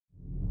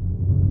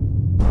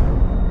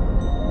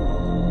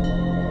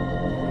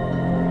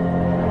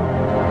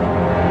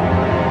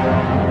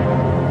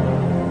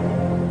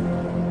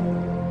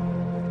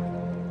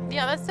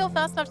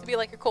be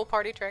like a cool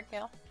party trick,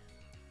 yeah.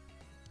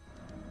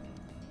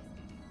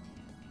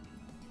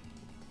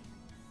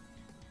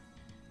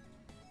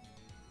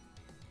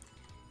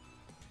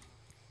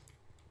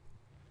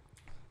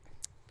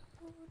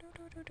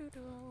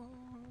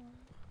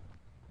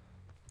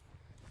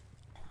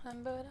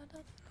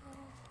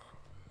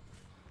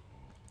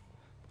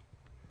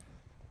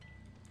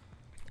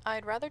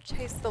 I'd rather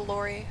chase the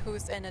lorry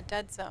who's in a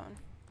dead zone.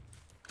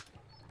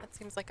 That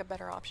seems like a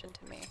better option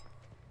to me.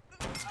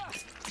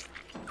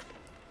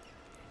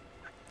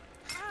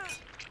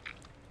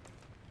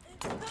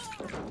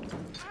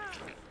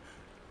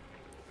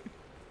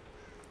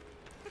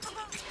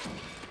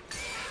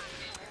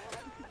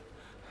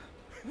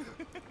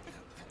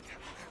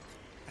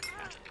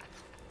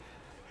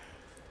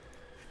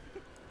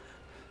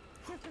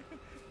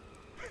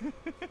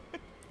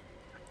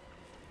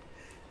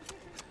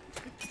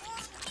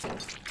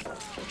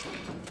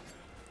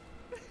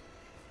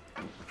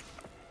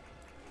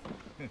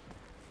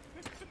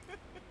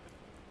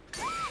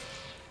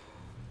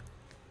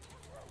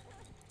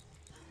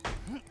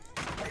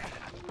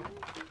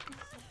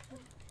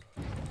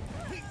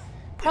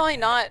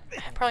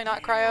 Probably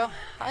not Cryo.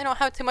 I don't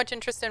have too much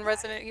interest in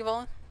Resident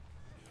Evil.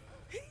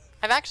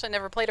 I've actually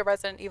never played a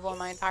Resident Evil in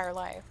my entire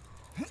life.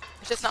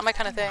 It's just not my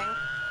kind of thing.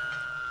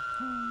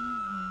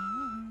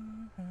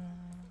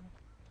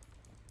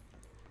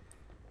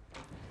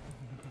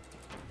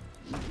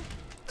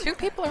 Two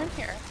people are in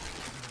here.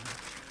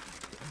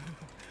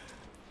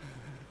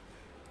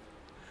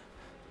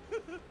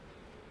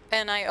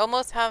 And I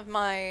almost have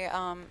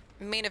my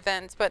main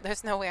event, but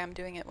there's no way I'm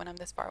doing it when I'm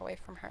this far away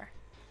from her.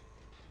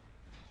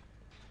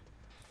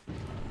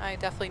 I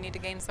definitely need to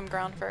gain some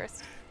ground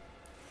first.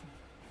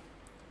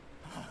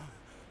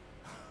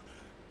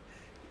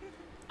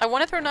 I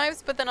want to throw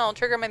knives, but then I'll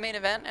trigger my main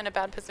event in a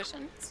bad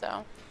position,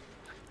 so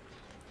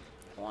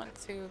I want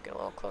to get a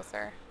little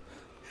closer.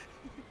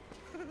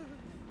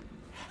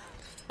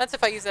 That's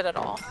if I use it at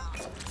all.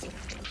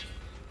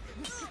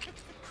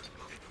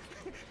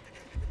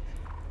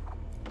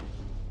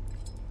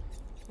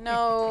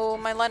 No,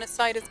 my line of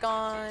sight is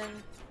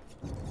gone.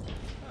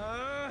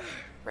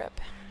 Rip.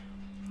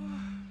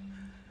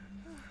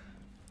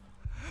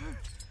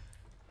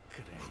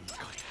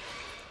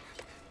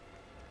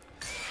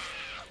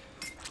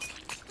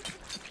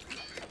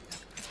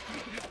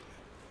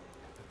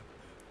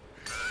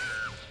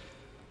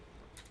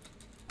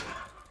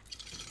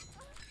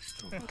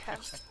 Okay.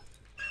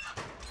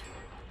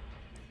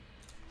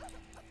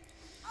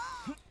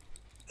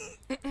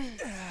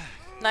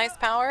 Nice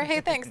power. Hey,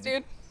 thanks,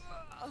 dude.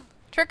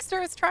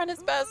 Trickster is trying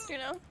his best, you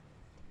know?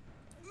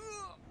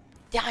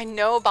 Yeah, I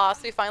know,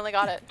 boss. We finally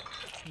got it.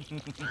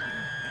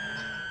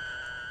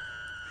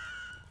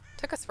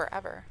 Took us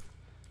forever.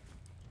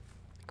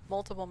 Like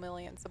multiple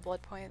millions of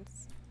blood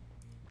points.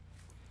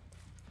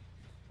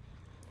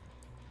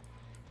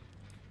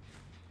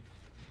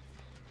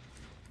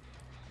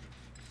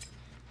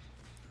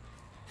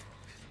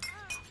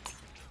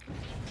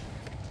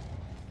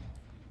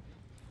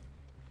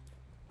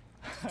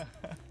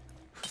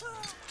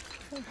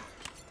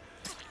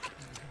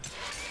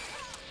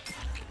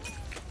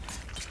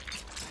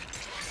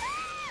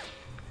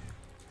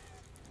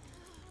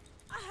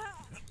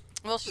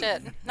 Well,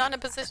 shit. Not in a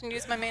position to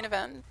use my main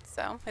event,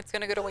 so it's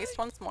gonna go to waste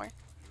once more.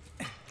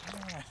 Let's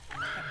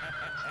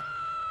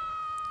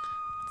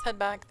head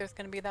back. There's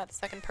gonna be that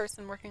second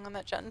person working on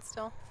that gen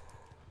still.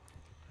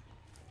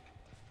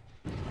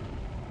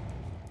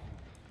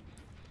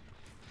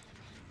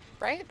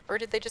 Right? Or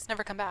did they just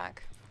never come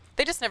back?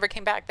 They just never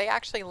came back. They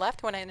actually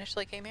left when I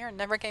initially came here and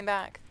never came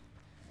back.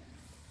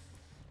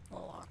 A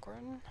little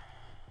awkward.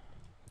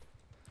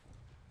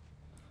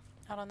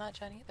 Not on that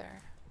gen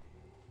either.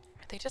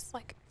 Are they just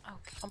like... Oh,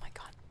 oh my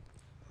god.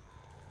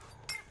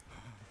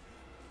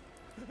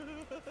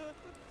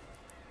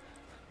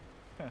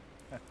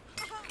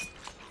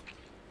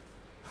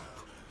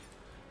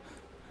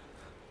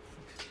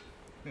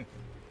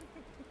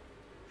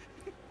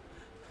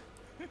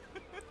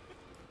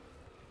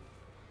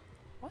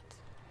 What?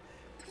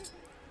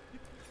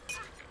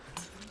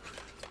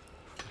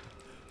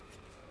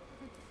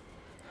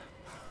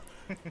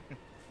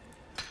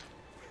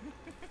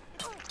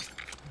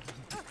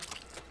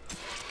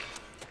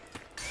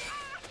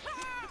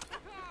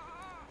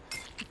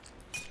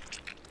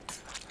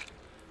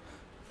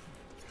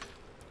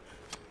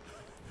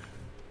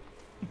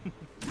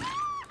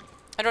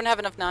 I don't have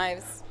enough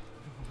knives.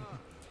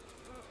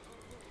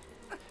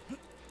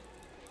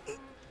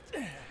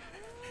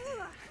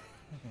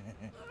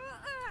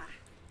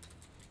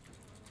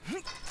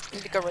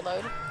 Need to go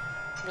reload.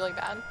 Really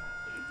bad.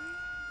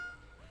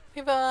 We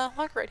have a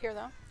locker right here,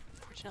 though,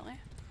 fortunately.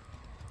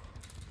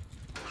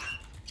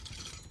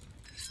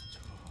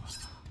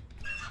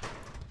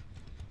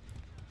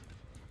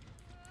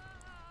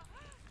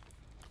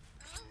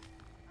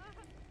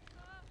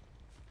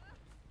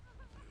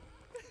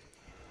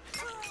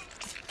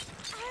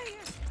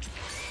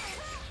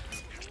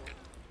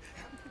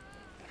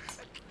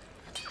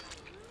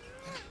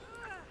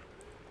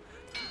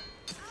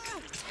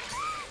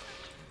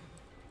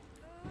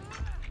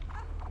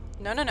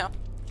 No, no, no.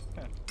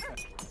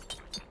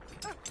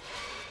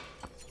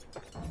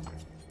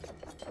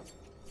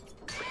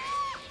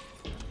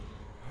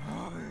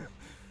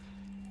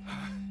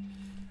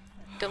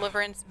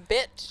 Deliverance,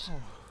 bitch.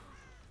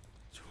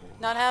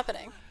 Not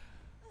happening.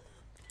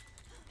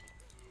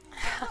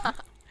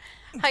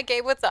 Hi,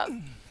 Gabe. What's up?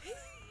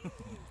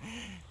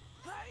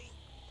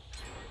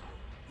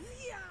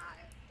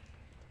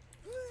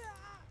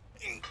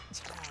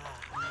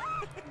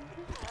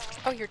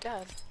 Oh, you're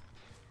dead.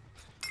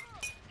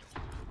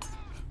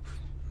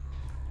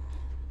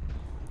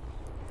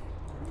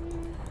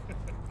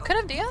 Could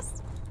have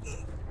DS.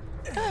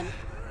 Good. Yep.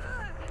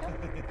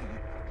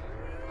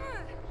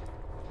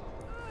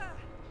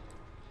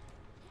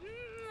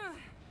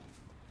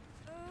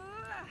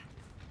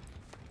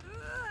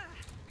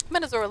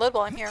 Might as well reload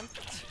while I'm here.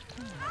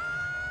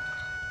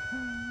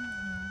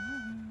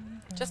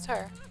 Just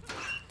her.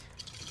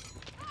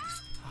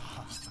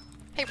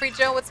 Hey, Free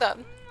Joe, what's up?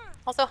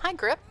 Also, hi,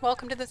 Grip.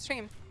 Welcome to the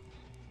stream.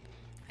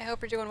 I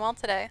hope you're doing well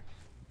today.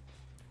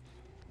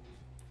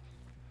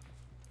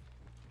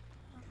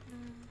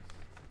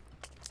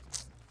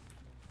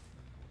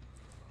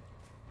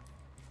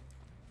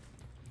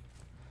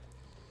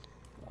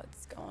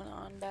 What's going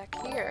on back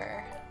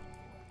here?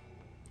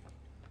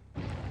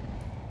 Oh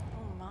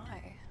my.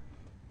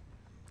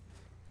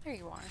 There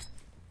you are.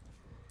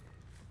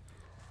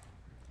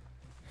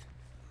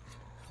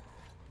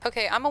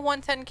 Okay, I'm a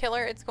 110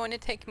 killer. It's going to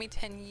take me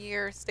 10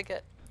 years to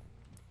get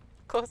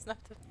close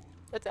enough to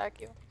attack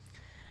you.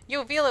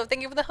 Yo, Velo,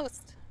 thank you for the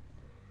host.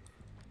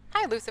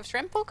 Hi, Elusive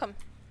Shrimp. Welcome.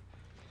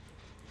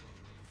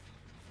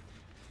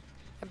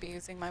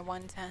 Abusing my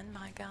 110,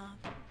 my god.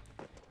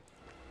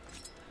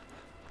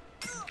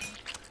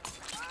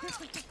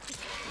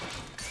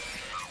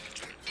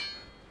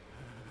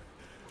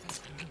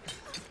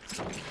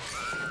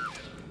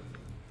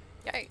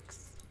 Yikes.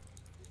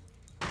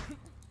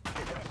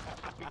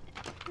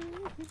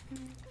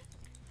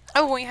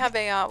 Oh, we have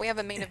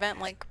a main event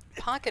like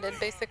pocketed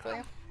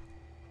basically.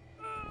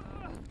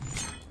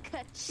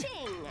 Ka-ching!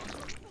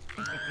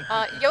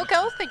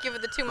 Yoko, thank you for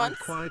the 2 months.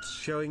 I'm quite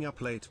showing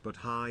up late, but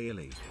hi,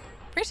 Illy.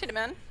 Appreciate it,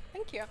 man.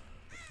 Thank you.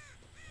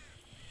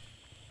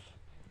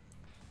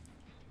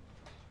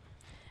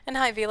 And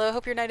hi, Velo.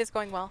 Hope your night is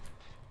going well.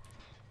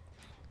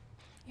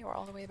 You are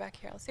all the way back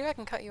here. Let's see if I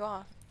can cut you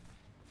off.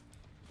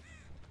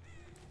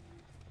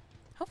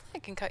 Hopefully I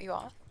can cut you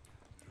off.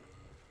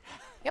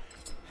 Yep.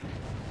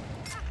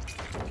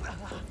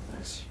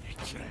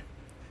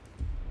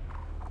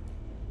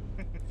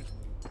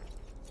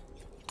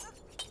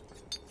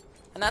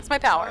 And that's my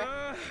power.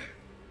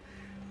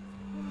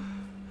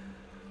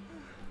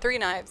 3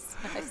 knives.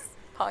 Nice.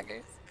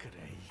 Poggers.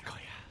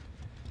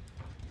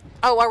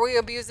 Oh, are we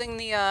abusing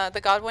the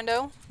god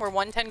window? Where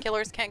 110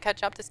 killers can't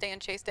catch up to stay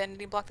and chase to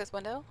entity block this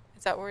window?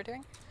 Is that what we're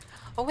doing?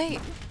 Oh wait!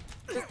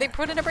 They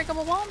put in a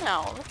breakable wall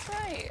now! That's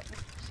right!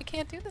 She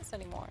can't do this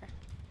anymore.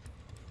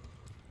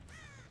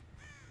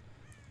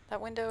 That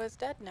window is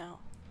dead now.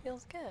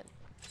 Feels good.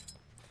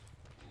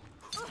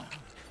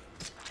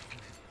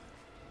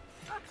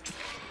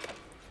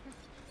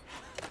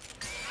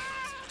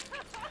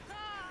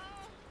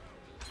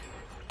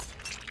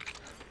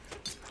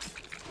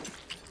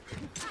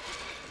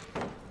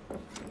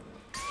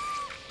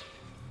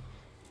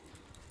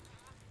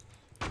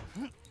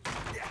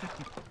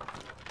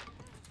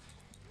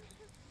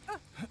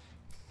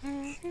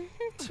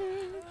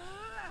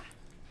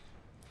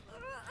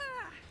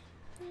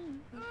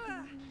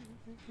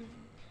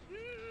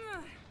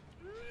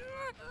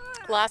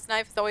 Last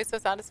knife is always so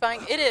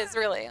satisfying. It is,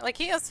 really. Like,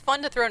 he has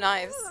fun to throw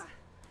knives.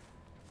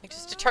 Like,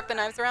 just to chuck the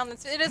knives around.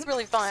 It is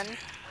really fun.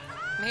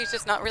 And he's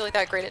just not really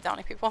that great at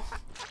downing people.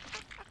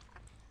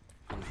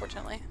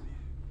 Unfortunately.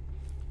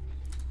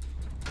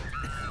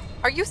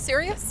 Are you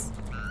serious?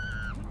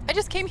 I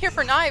just came here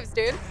for knives,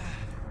 dude.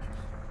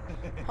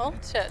 Oh,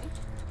 shit.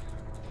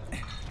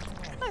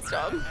 Nice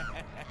job.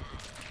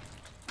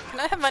 Can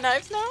I have my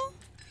knives now?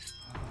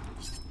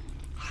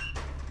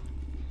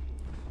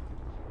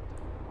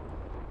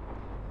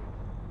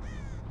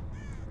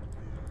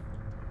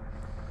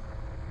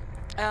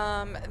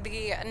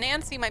 The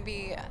Nancy might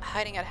be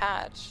hiding at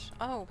hatch.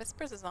 Oh,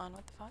 Whispers is on.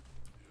 What the fuck?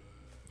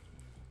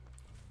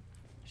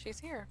 She's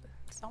here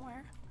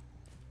somewhere.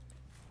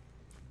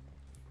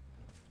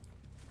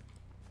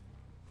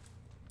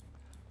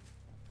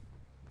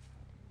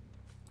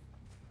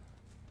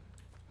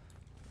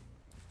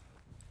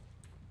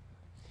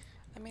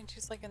 I mean,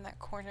 she's like in that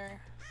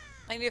corner.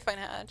 I need to find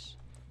hatch.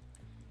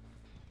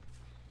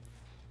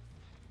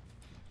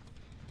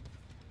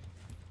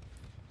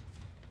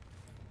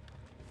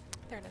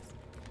 There it is.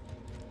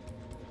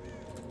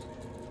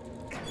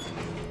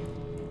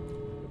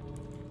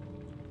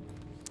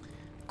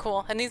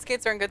 Cool, and these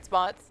gates are in good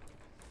spots.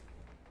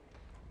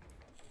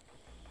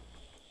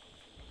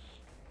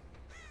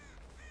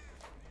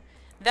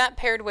 That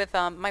paired with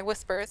my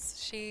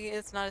Whispers, she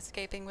is not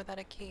escaping without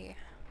a key.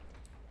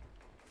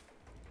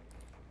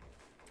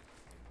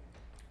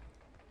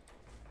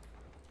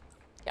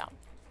 Yeah.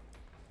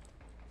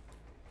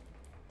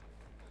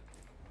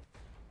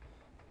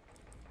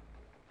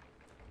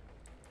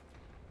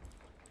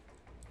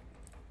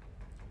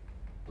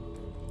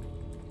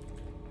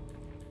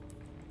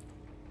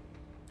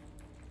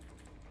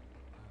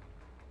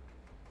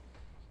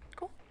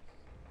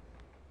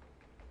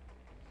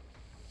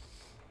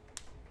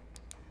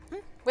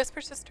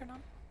 Whisper's just turned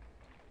on.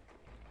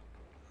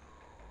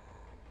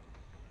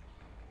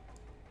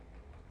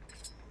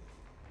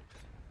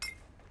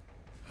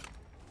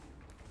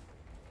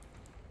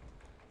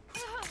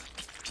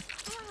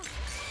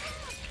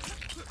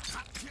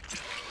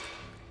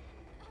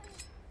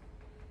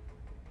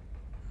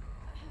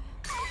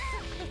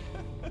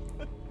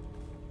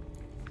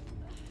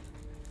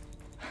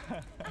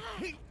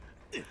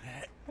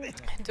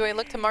 Do I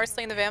look to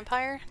Marceline the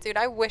vampire? Dude,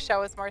 I wish I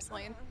was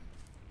Marceline.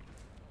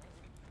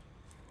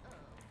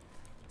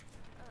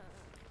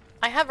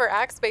 I have her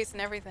axe base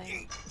and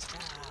everything.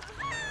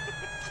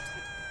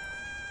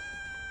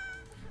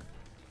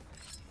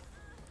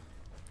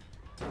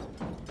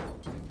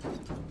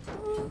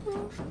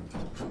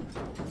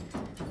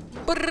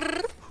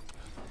 Brrr.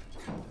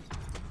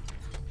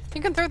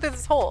 You can throw through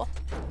this hole.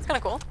 It's kind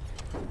of cool.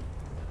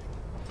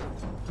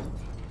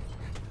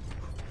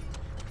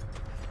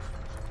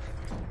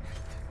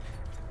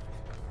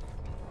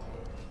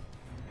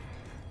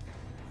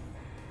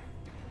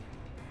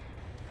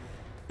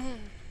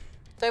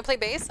 Do I play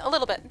bass? A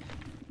little bit.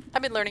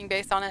 I've been learning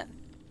bass on it.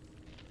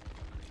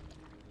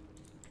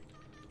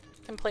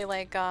 Can play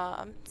like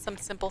some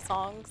simple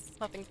songs,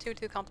 nothing too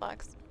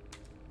complex.